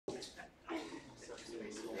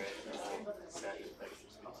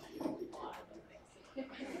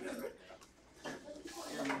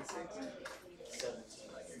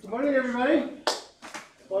Morning, everybody.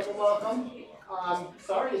 Welcome, welcome.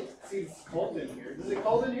 Sorry it seems cold in here. Is it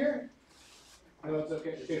cold in here? No, it's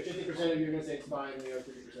okay. Okay, 50% of you are going to say it's fine, and the other 50% of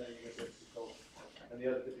you are going to say it's too cold. And the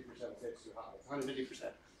other 50% will say it's too hot. It's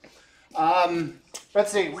 150%.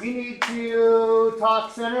 Let's see. We need to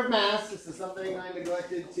talk center of mass. This is something I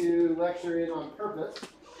neglected to lecture in on purpose.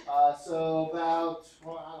 So about,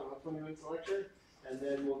 well, I don't know, 20 minutes of lecture. And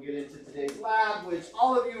then we'll get into today's lab, which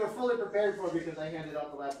all of you are fully prepared for because I handed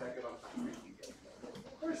out the lab packet on time.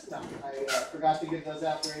 First time. I forgot to give those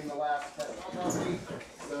out during the last test autopsy.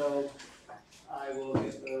 So I will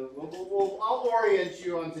get the, I'll orient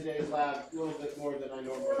you on today's lab a little bit more than I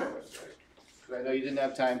normally would. Because I know you didn't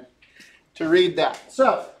have time to read that.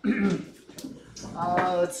 So,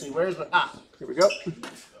 let's see, where's the, here we go.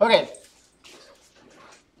 Okay.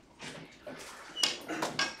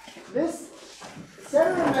 This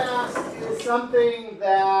center of mass is something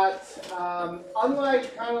that,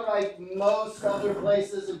 unlike kind of like most other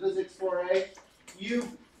places in Physics 4A, you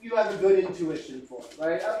have a good intuition for it,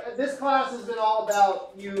 right? This class has been all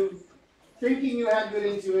about you thinking you had good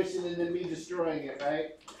intuition and then me destroying it,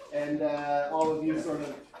 right? And all of you sort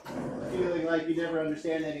of feeling like you never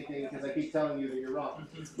understand anything because I keep telling you that you're wrong.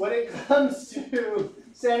 When it comes to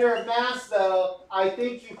center of mass, though, I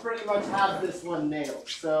think you pretty much have this one nailed.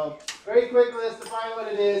 So very quickly, let's define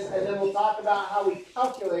what it is, and then we'll talk about how we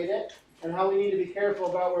calculate it and how we need to be careful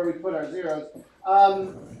about where we put our zeros.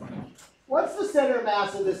 What's the center of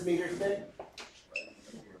mass of this meter stick?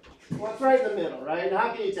 Well, it's right in the middle, right? And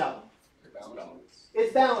how can you tell?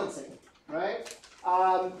 It's balancing, right?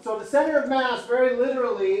 So the center of mass, very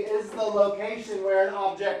literally, is the location where an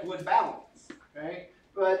object would balance, okay?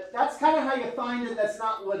 But that's kind of how you find it. That's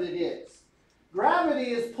not what it is.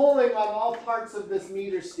 Gravity is pulling on all parts of this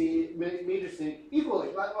meter stick equally.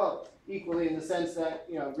 Well, equally in the sense that,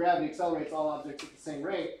 you know, gravity accelerates all objects at the same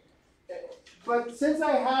rate. But since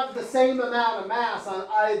I have the same amount of mass on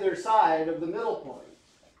either side of the middle point,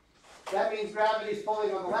 that means gravity is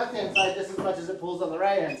pulling on the left-hand side just as much as it pulls on the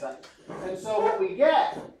right-hand side. And so what we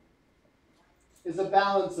get is a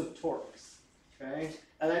balance of torques, okay?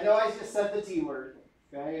 And I know I just said the T word,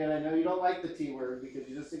 okay? And I know you don't like the T word because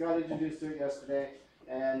you just got introduced to it yesterday.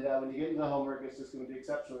 And when you get into the homework, it's just going to be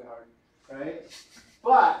exceptionally hard, right?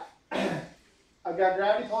 But I've got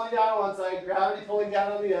gravity pulling down on one side, gravity pulling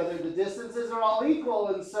down on the other. The distances are all equal,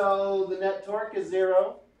 and so the net torque is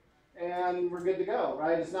 0. And we're good to go,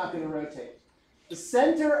 right? It's not going to rotate. The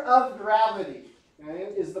center of gravity,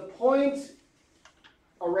 okay, is the point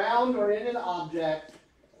around or in an object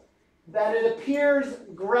that it appears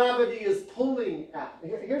gravity is pulling at.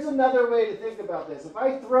 Here's another way to think about this. If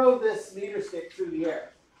I throw this meter stick through the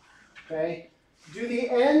air, okay, do the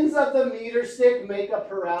ends of the meter stick make a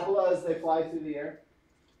parabola as they fly through the air?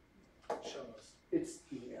 Show us. It's,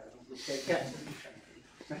 yeah, okay,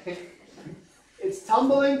 right? It's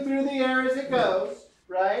tumbling through the air as it goes,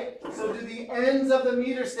 right? So do the ends of the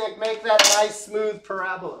meter stick make that nice smooth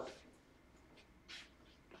parabola?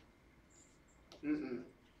 It's going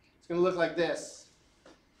to look like this,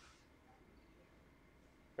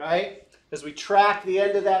 right? As we track the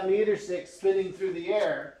end of that meter stick spinning through the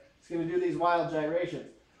air, it's going to do these wild gyrations.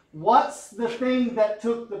 What's the thing that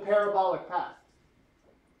took the parabolic path?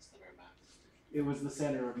 It was the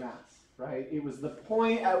center of mass. Right? It was the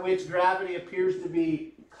point at which gravity appears to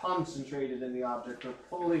be concentrated in the object or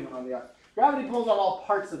pulling on the object. Gravity pulls on all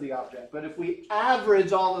parts of the object, but if we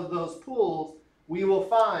average all of those pulls, we will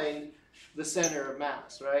find the center of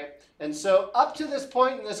mass, right? And so up to this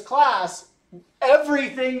point in this class,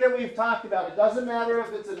 everything that we've talked about, it doesn't matter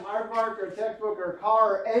if it's an aardvark or a textbook or a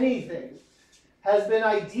car or anything, has been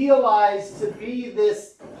idealized to be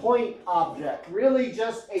this point object, really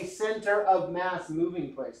just a center of mass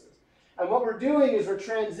moving places. And what we're doing is we're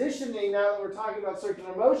transitioning, now that we're talking about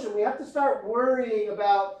circular motion, we have to start worrying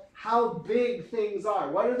about how big things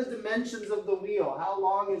are. What are the dimensions of the wheel? How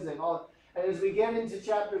long is it? And as we get into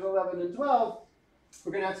chapters 11 and 12,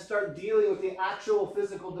 we're going to have to start dealing with the actual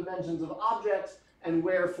physical dimensions of objects and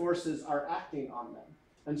where forces are acting on them.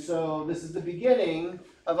 And so this is the beginning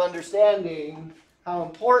of understanding how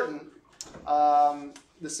important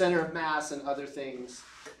the center of mass and other things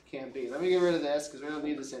can be. Let me get rid of this because we don't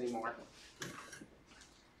need this anymore.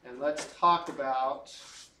 And let's talk about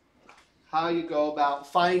how you go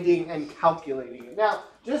about finding and calculating it. Now,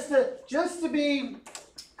 just to be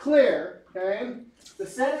clear, okay, the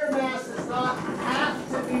center of mass does not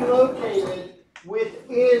have to be located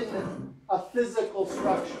within a physical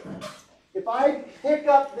structure. If I pick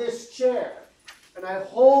up this chair and I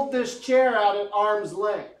hold this chair out at arm's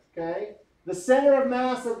length, okay, the center of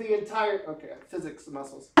mass of the entire, okay, physics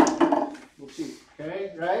muscles. We'll cheat,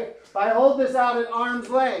 okay, right? If I hold this out at arm's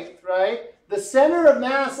length, right, the center of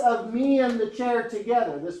mass of me and the chair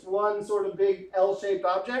together, this one sort of big L-shaped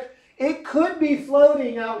object, it could be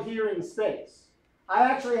floating out here in space. I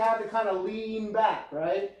actually had to kind of lean back,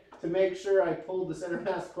 right, to make sure I pulled the center of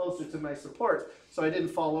mass closer to my supports so I didn't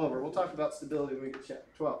fall over. We'll talk about stability when we get to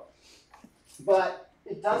chapter 12. But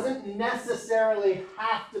it doesn't necessarily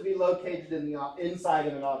have to be located in the inside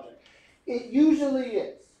of an object. It usually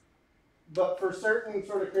is. But for certain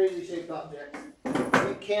sort of crazy shaped objects,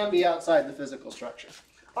 it can be outside the physical structure.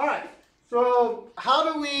 All right, so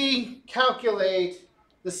how do we calculate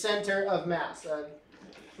the center of mass?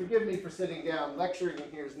 Forgive me for sitting down. Lecturing in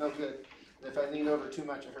here is no good. If I lean over too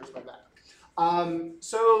much, it hurts my back.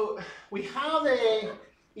 So we have an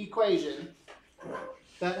equation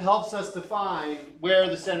that helps us define where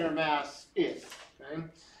the center of mass is. Okay?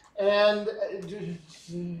 And,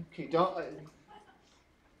 okay,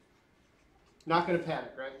 not going to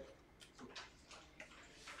panic, right?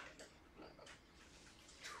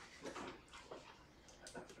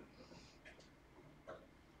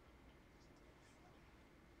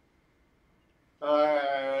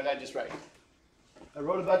 I just write. I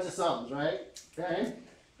wrote a bunch of sums, right? Okay.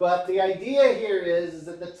 But the idea here is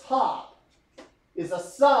that the top is a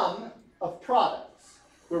sum of products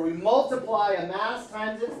where we multiply a mass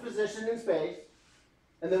times its position in space,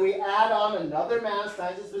 and then we add on another mass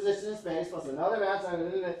times its position in space plus another mass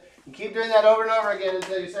times you keep doing that over and over again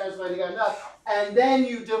until you're satisfied you got enough. And then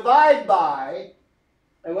you divide by,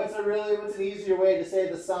 and what's an easier way to say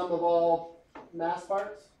the sum of all mass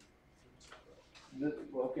parts?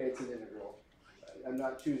 Okay, it's an integral. I'm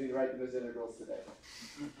not choosing to write them as integrals today.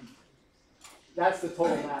 That's the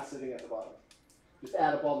total mass sitting at the bottom. Just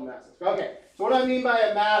add up all the masses. Okay, so what do I mean by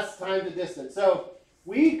a mass times a distance? So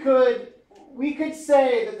we could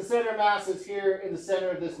say that the center of mass is here in the center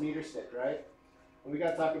of this meter stick, right? And we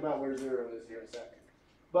got to talk about where 0 is here in a second.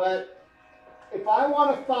 But if I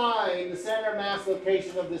want to find the center of mass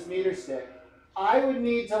location of this meter stick, I would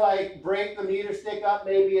need to break the meter stick up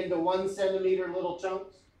maybe into 1 centimeter little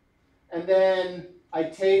chunks. And then I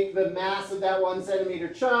take the mass of that 1 centimeter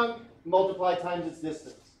chunk, multiply times its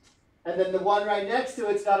distance. And then the one right next to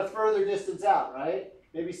it's got a further distance out, right?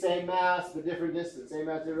 Maybe same mass, but different distance. Same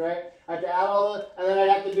mass, right? I have to add all the, and then I'd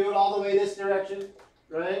have to do it all the way this direction,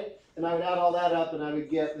 right? And I would add all that up and I would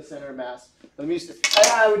get the center of mass.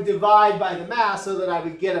 I would divide by the mass so that I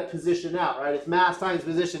would get a position out, right? It's mass times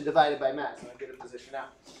position divided by mass, and I get a position out.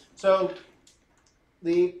 So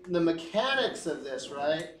the mechanics of this,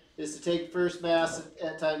 right, is to take first mass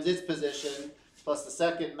times its position plus the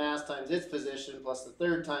second mass times its position plus the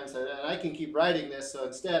third times that. And I can keep writing this, so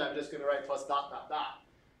instead I'm just going to write plus dot, dot, dot,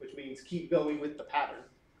 which means keep going with the pattern.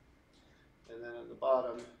 And then at the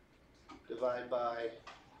bottom, divide by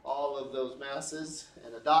all of those masses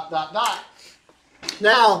and a dot, dot, dot.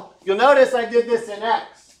 Now, you'll notice I did this in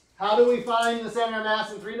X. How do we find the center of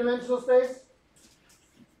mass in three-dimensional space?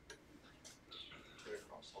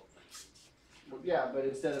 Well, yeah, but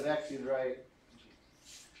instead of X, you'd write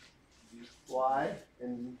Y,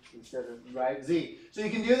 and instead of Z. So you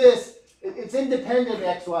can do this, it's independent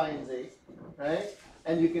X, Y, and Z, right?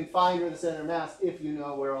 And you can find where the center of mass if you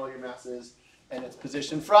know where all your mass is and its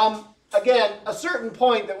position from, again, a certain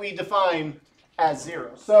point that we define as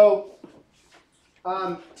 0. So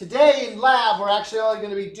today in lab, we're actually only going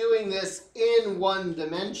to be doing this in 1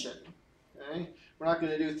 dimension. Okay? We're not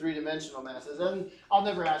going to do 3-dimensional masses. And I'll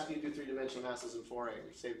never ask you to do 3-dimensional masses in 4A.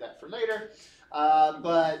 We save that for later.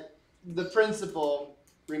 But the principle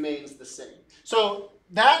remains the same. So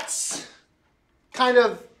that's kind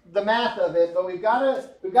of the math of it. But we've got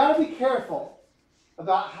to be careful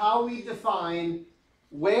about how we define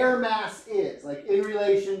where mass is, like in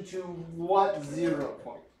relation to what 0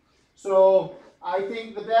 point. So I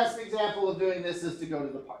think the best example of doing this is to go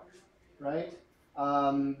to the park, right?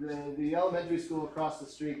 The elementary school across the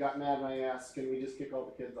street got mad when I asked, can we just kick all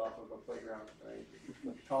the kids off of the playground, right?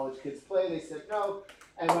 Let the college kids play, they said no.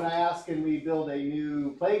 And when I asked, can we build a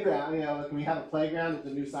new playground, can we have a playground at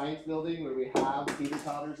the new science building where we have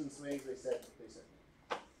teeter-totters and swings, they said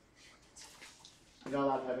no. You're not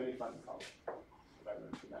allowed to have any fun in college.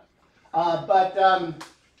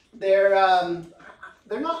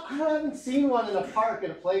 They're not, I haven't seen one in a park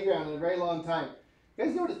at a playground in a very long time. You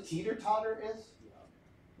guys know what a teeter-totter is?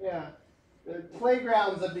 Yeah. The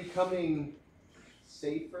playgrounds are becoming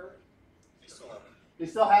safer. They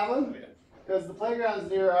still have them? Yeah. Because the playgrounds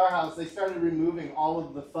near our house, they started removing all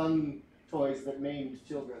of the fun toys that maimed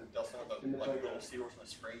children. They also have in the playground. Little seahorse on a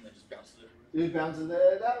spring that just bounces everywhere. It bounces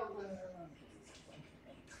there.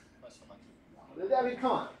 I mean,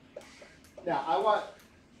 come on. Now,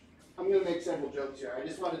 I'm going to make several jokes here. I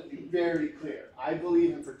just want to be very clear. I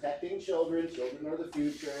believe in protecting children. Children are the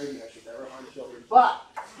future. You should never harm children. But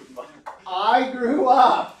I grew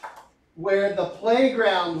up where the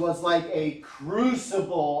playground was like a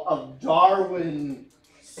crucible of Darwin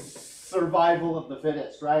survival of the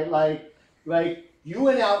fittest, right? Like you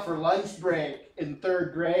went out for lunch break in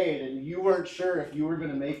 3rd grade and you weren't sure if you were going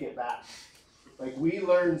to make it back. Like we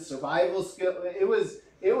learned survival skill. It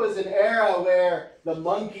was an era where the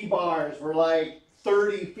monkey bars were like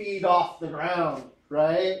 30 feet off the ground,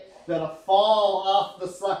 right? That a fall off the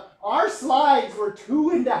slide. Our slides were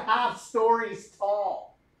 2.5 stories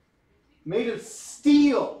tall, made of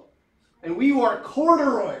steel, and we wore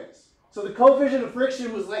corduroys, so the coefficient of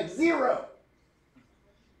friction was like 0.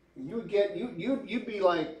 You'd be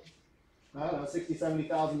like, I don't know, 60,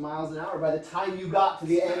 70,000 miles an hour by the time you got to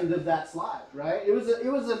the end of that slide, right? It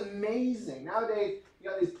was amazing. Nowadays, you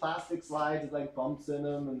got these plastic slides with like bumps in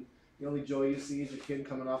them, and the only joy you see is your kid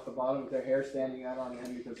coming off the bottom with their hair standing out on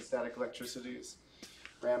end because the static electricity is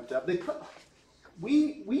ramped up.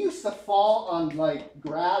 We used to fall on like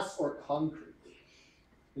grass or concrete,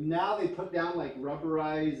 and now they put down like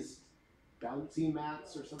rubberized bouncy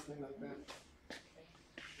mats or something like that.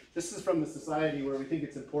 This is from the society where we think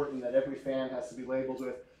it's important that every fan has to be labeled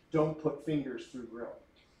with "Don't put fingers through grill."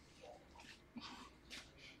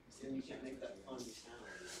 And you can't make that funny sound.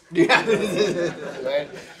 Yeah. Right.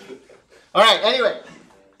 All right. Anyway,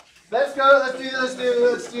 let's go. Let's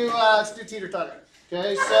do teeter-totter.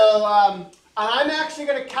 Okay. So I'm actually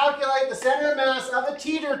going to calculate the center of mass of a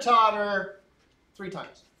teeter-totter 3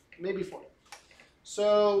 times, maybe 4.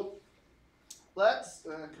 So let's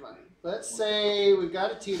come on. Let's say we've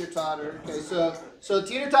got a teeter-totter. Okay. So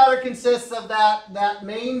teeter-totter consists of that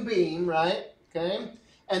main beam, right? Okay.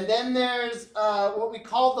 And then there's what we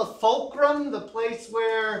call the fulcrum, the place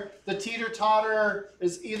where the teeter-totter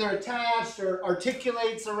is either attached or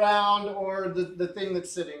articulates around, or the thing that's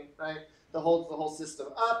sitting, right, that holds the whole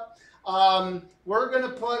system up. We're going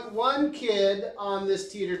to put one kid on this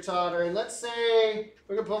teeter-totter, and let's say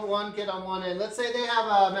we're going to put one kid on one end. Let's say they have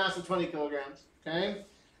a mass of 20 kilograms, okay?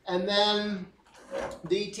 And then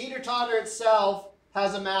the teeter-totter itself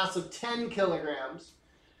has a mass of 10 kilograms.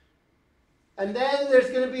 And then there's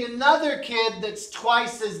going to be another kid that's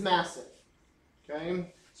twice as massive.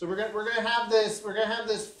 Okay? So we're going to have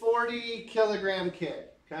this 40 kilogram kid,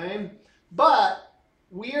 okay? But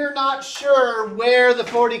we're not sure where the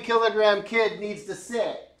 40 kilogram kid needs to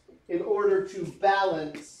sit in order to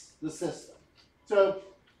balance the system. So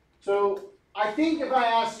I think if I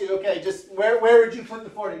asked you, okay, just where would you put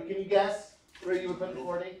the 40? Can you guess where you would put the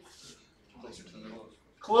 40? Closer to the middle.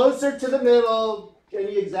 Closer to the middle.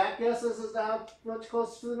 Any exact guesses as to how much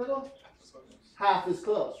closer to the middle? Half as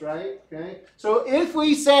close, right? Okay. So if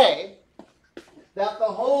we say that the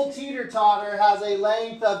whole teeter-totter has a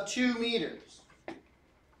length of 2 meters,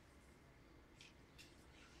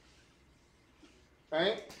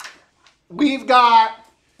 right? We've got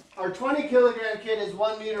our 20 kilogram kid is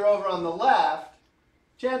 1 meter over on the left.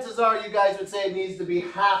 Chances are you guys would say it needs to be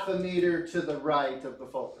half a meter to the right of the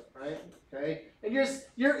fulcrum, right? Okay. And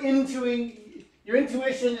your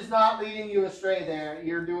intuition is not leading you astray there.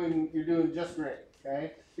 You're doing just great,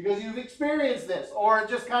 okay? Because you've experienced this, or it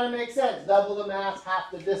just kind of makes sense. Double the mass,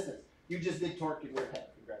 half the distance. You just did torque in your head.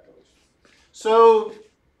 Congratulations. So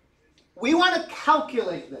we want to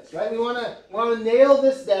calculate this, right? We want to nail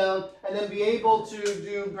this down and then be able to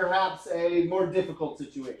do perhaps a more difficult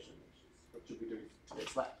situation, which you'll be doing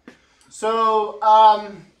today's lab. So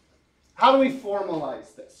how do we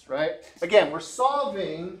formalize this, right? Again, we're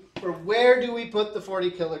solving for where do we put the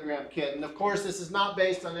 40 kilogram kid. And of course, this is not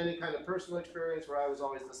based on any kind of personal experience where I was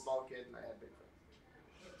always the small kid and I had big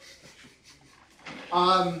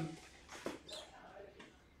friends.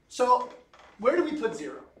 So where do we put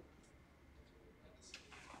 0?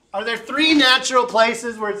 Are there 3 natural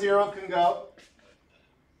places where 0 can go?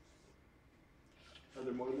 Are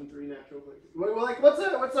there more than 3 natural places? Well, like what's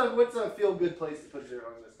a feel good place to put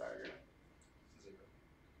 0 in this diagram?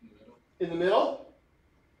 In the middle?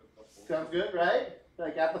 Sounds good, right?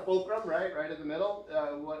 Like at the fulcrum, right? Right in the middle.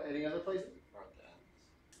 Any other places?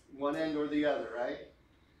 One end or the other, right?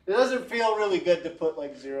 It doesn't feel really good to put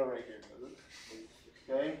like 0 right here, does it?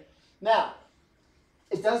 Okay? Now,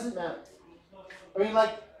 it doesn't matter. I mean,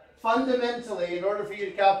 like, fundamentally, in order for you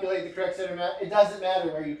to calculate the correct center of mass, it doesn't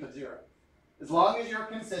matter where you put 0. As long as you're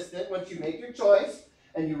consistent, once you make your choice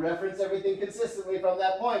and you reference everything consistently from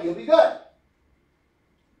that point, you'll be good.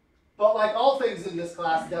 But like all things in this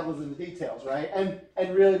class, devil's in the details, right? And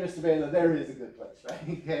really, Mr. Balogh, there is a good place, right?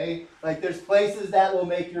 Okay? Like there's places that will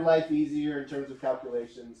make your life easier in terms of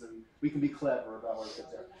calculations, and we can be clever about what gets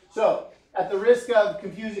there. So, at the risk of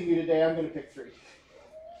confusing you today, I'm going to pick 3,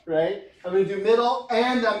 right? I'm going to do middle,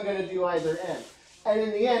 and I'm going to do either end. And in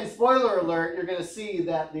the end, spoiler alert, you're going to see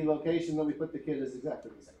that the location that we put the kid is exactly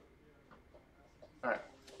the same. All right.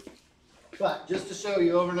 But just to show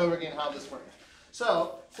you over and over again how this works.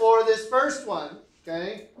 So for this first one,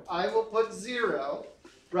 okay, I will put 0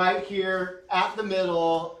 right here at the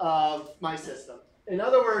middle of my system. In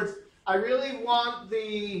other words, I really want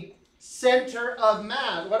the center of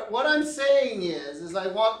mass. What I'm saying is I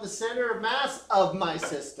want the center of mass of my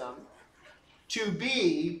system to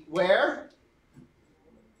be where?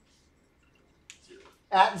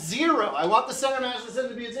 At 0. I want the center of mass of the system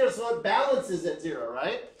to be at 0, so it balances at 0,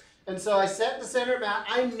 right? And so I set the center of mass.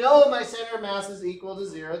 I know my center of mass is equal to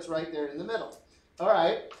 0. It's right there in the middle. All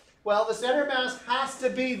right. Well, the center of mass has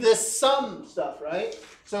to be this sum stuff, right?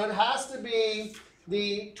 So it has to be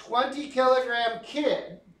the 20 kilogram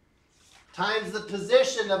kid times the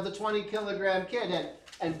position of the 20 kilogram kid.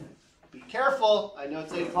 And be careful. I know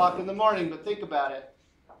it's 8 o'clock in the morning, but think about it.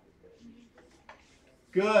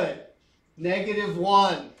 Good.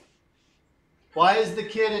 -1. Why is the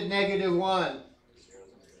kid at -1?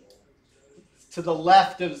 To the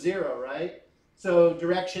left of 0, right? So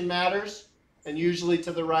direction matters, and usually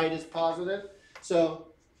to the right is positive. So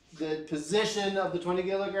the position of the 20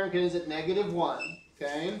 kilogram kid is at -1,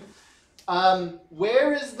 okay?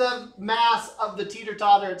 Where is the mass of the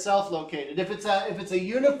teeter-totter itself located? If it's a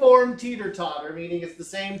uniform teeter-totter, meaning it's the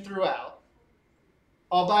same throughout,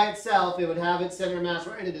 all by itself, it would have its center mass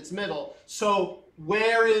right at its middle. So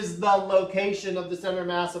where is the location of the center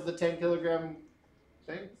mass of the 10 kilogram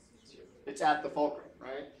thing? It's at the fulcrum,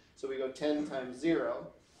 right? So we go 10 times 0.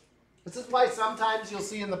 This is why sometimes you'll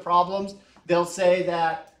see in the problems, they'll say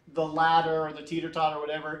that the ladder or the teeter-totter or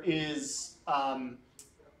whatever is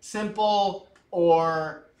simple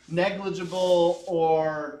or negligible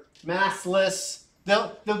or massless.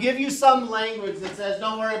 They'll give you some language that says,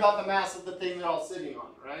 don't worry about the mass of the thing they're all sitting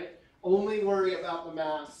on, right? Only worry about the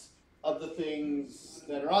mass of the things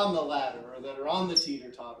that are on the ladder or that are on the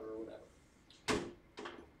teeter-totter or whatever.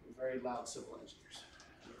 Very loud civil engineers.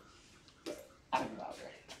 I'm loud,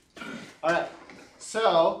 right? All right.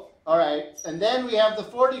 So, all right. And then we have the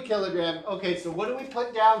 40 kilogram. Okay, so what do we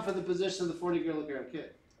put down for the position of the 40 kilogram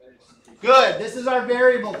kid? Good. This is our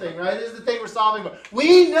variable thing, right? This is the thing we're solving for.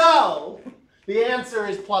 We know the answer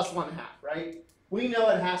is +1/2, right? We know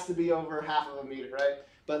it has to be over ½ of a meter, right?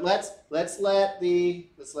 But let's let the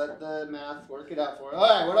math work it out for us. All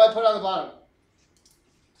right, what do I put on the bottom?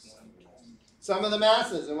 Sum of the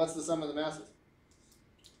masses. And what's the sum of the masses?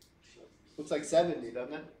 Looks like 70,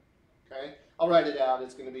 doesn't it? Okay. I'll write it out.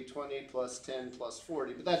 It's going to be 20 plus 10 plus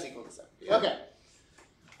 40, but that's equal to 70. Okay.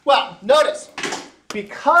 Well, notice,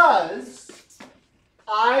 because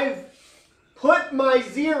I've put my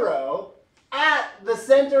 0 at the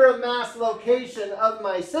center of mass location of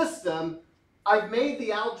my system, I've made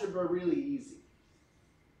the algebra really easy.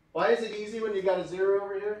 Why is it easy when you got a 0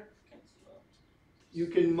 over here? You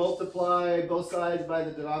can multiply both sides by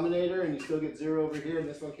the denominator and you still get 0 over here and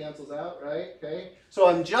this one cancels out, right? Okay. So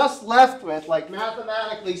I'm just left with, like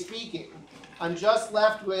mathematically speaking, I'm just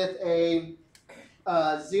left with a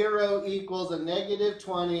 0 equals a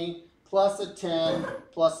 -20 plus a 10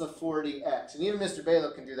 plus a 40x. And even Mr.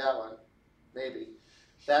 Balogh can do that one. Maybe.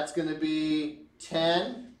 That's going to be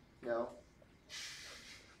 10. No.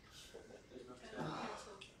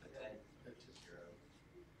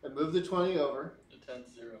 And move the 20 over. The 10's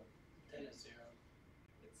 0. 10 is 0.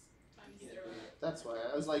 It's times 0. That's why.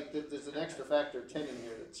 I was like, there's an extra factor of 10 in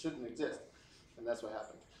here that shouldn't exist. And that's what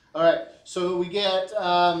happened. All right. So we get,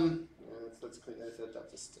 let's clean that. It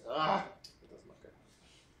doesn't look good.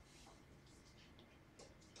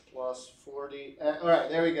 Plus 40. All right,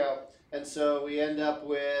 there we go. And so we end up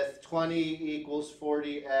with 20 equals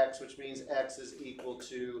 40x, which means x is equal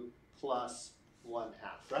to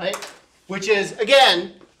 +1/2, right? Which is,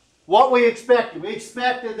 again, what we expected. We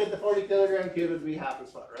expected that the 40 kilogram kid would be half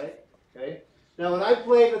as far, right? Okay. Now, when I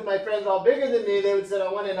played with my friends all bigger than me, they would sit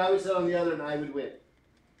on one end, I would sit on the other, and I would win.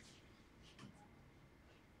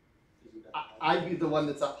 I'd be the one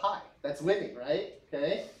that's up high. That's winning, right?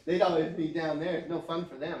 Okay. They'd always be down there. It's no fun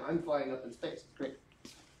for them. I'm flying up in space. Great.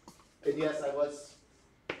 And yes,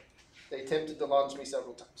 they attempted to launch me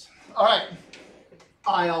several times. All right.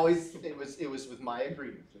 It was with my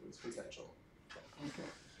agreement. It was consensual. Okay.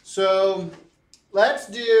 So let's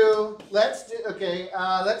do this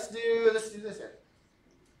here.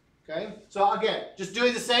 Okay, so again, just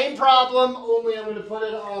doing the same problem, only I'm going to put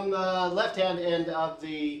it on the left-hand end of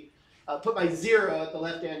the, put my 0 at the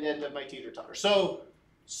left-hand end of my teeter-totter. So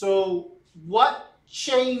what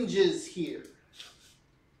changes here?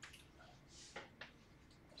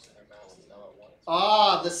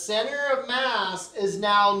 Ah, the center of mass is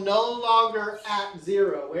now no longer at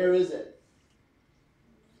 0. Where is it?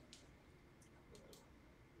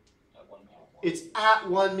 It's at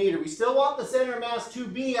 1 meter. We still want the center of mass to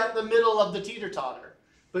be at the middle of the teeter-totter.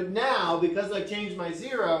 But now, because I changed my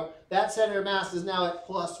 0, that center of mass is now at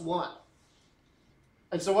 +1.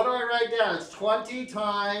 And so what do I write down? It's 20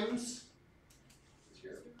 times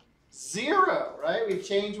 0, right? We've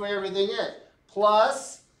changed where everything is.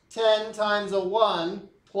 Plus 10 times a 1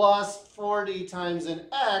 plus 40 times an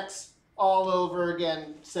x all over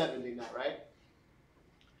again 70 now, right?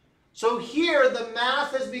 So here the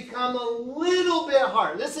math has become a little bit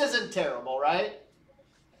hard. This isn't terrible, right?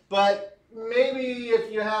 But maybe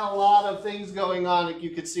if you had a lot of things going on, you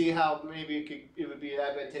could see how maybe it would be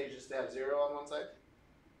advantageous to have 0 on one side.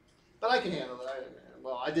 But I can handle it.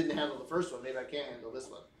 Well, I didn't handle the first one. Maybe I can't handle this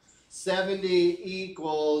one. 70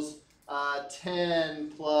 equals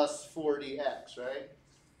 10 plus 40x, right?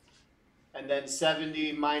 And then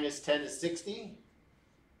 70 minus 10 is 60.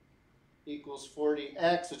 Equals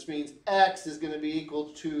 40x, which means x is going to be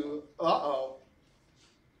equal to,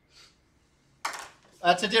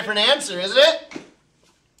 that's a different answer, isn't it?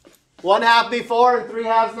 1/2 before and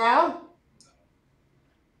 3/2 now?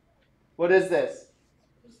 What is this?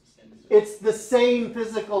 It's the same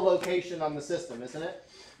physical location on the system, isn't it?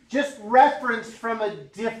 Just referenced from a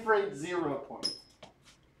different 0 point.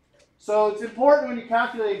 So it's important when you're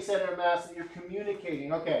calculating center of mass that you're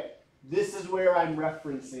communicating, okay, this is where I'm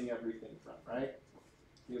referencing everything from, right?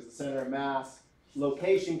 Because the center of mass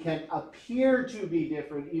location can appear to be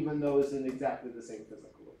different even though it's in exactly the same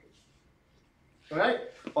physical location. All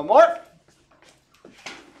right, one more.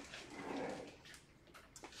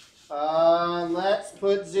 Let's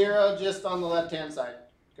put 0 just on the left-hand side,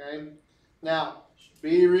 okay? Now,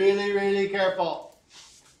 be really, really careful.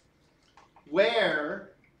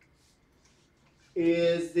 Where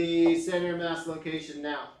is the center of mass location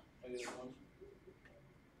now?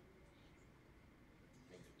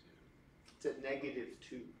 It's at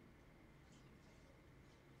 -2.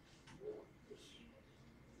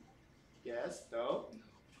 Yes? No?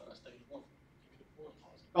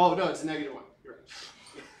 Oh no, it's a -1. You're right.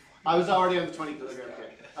 I was already on the 20 kilogram.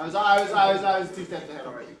 Okay. I was 2 steps ahead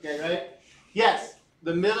already. Okay, right? Yes.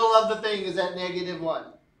 The middle of the thing is at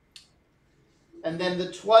 -1. And then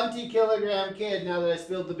the 20 kilogram kid, now that I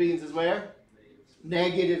spilled the beans, is where?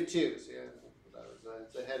 -2. So yeah,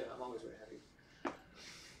 it's ahead. I'm always way ahead of you.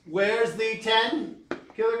 Where's the 10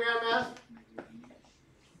 kilogram mass?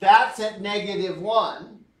 That's at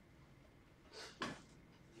 -1.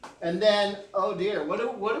 And then, oh dear, what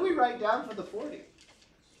do we write down for the 40?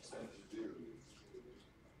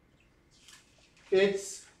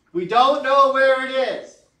 We don't know where it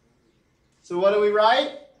is. So what do we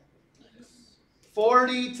write?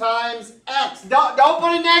 40 times x. Don't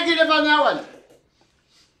put a negative on that one.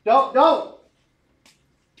 Don't.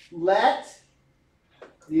 Let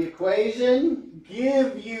the equation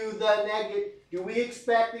give you the negative. Do we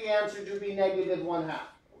expect the answer to be -1/2?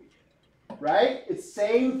 Right? It's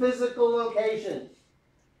same physical location.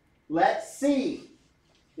 Let's see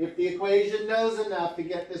if the equation knows enough to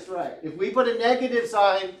get this right. If we put a negative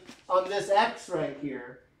sign on this x right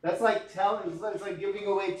here, that's like it's like giving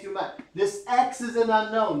away too much. This x is an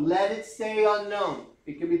unknown. Let it stay unknown.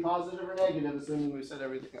 It can be positive or negative, assuming we set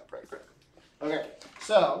everything up right. Okay,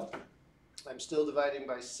 so I'm still dividing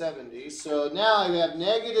by 70. So now I have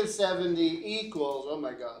 -70 equals, oh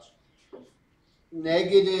my gosh,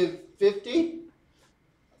 -50.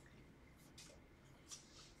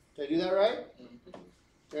 Did I do that right?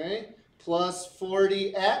 Okay, plus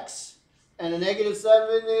 40x, and a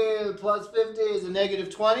 -70 plus 50 is a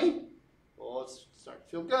 -20. Well, let's start to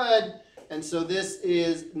feel good. And so this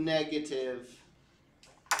is -1/2.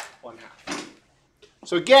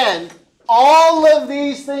 So again, all of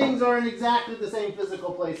these things are in exactly the same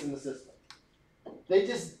physical place in the system. They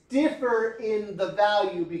just differ in the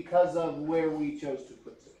value because of where we chose to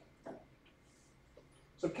put it.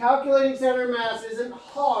 So calculating center of mass isn't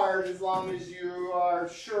hard as long as you are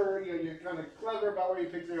sure, you're kind of clever about where you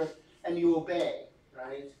pick zeros and you obey,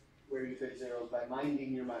 right? Where you pick zeros by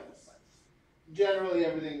minding your minus signs. Generally,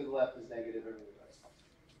 everything to the left is negative, everything to the right is positive.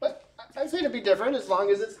 But I say to be different as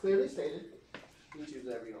long as it's clearly stated. You can choose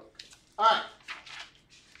whatever you want. All right.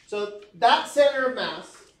 So that's center of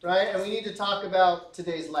mass, right? And we need to talk about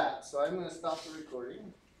today's lab. So I'm going to stop the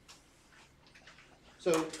recording.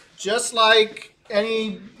 So just like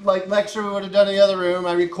any lecture we would have done in the other room,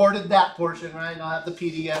 I recorded that portion, right? And I'll have the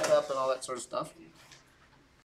PDF up and all that sort of stuff.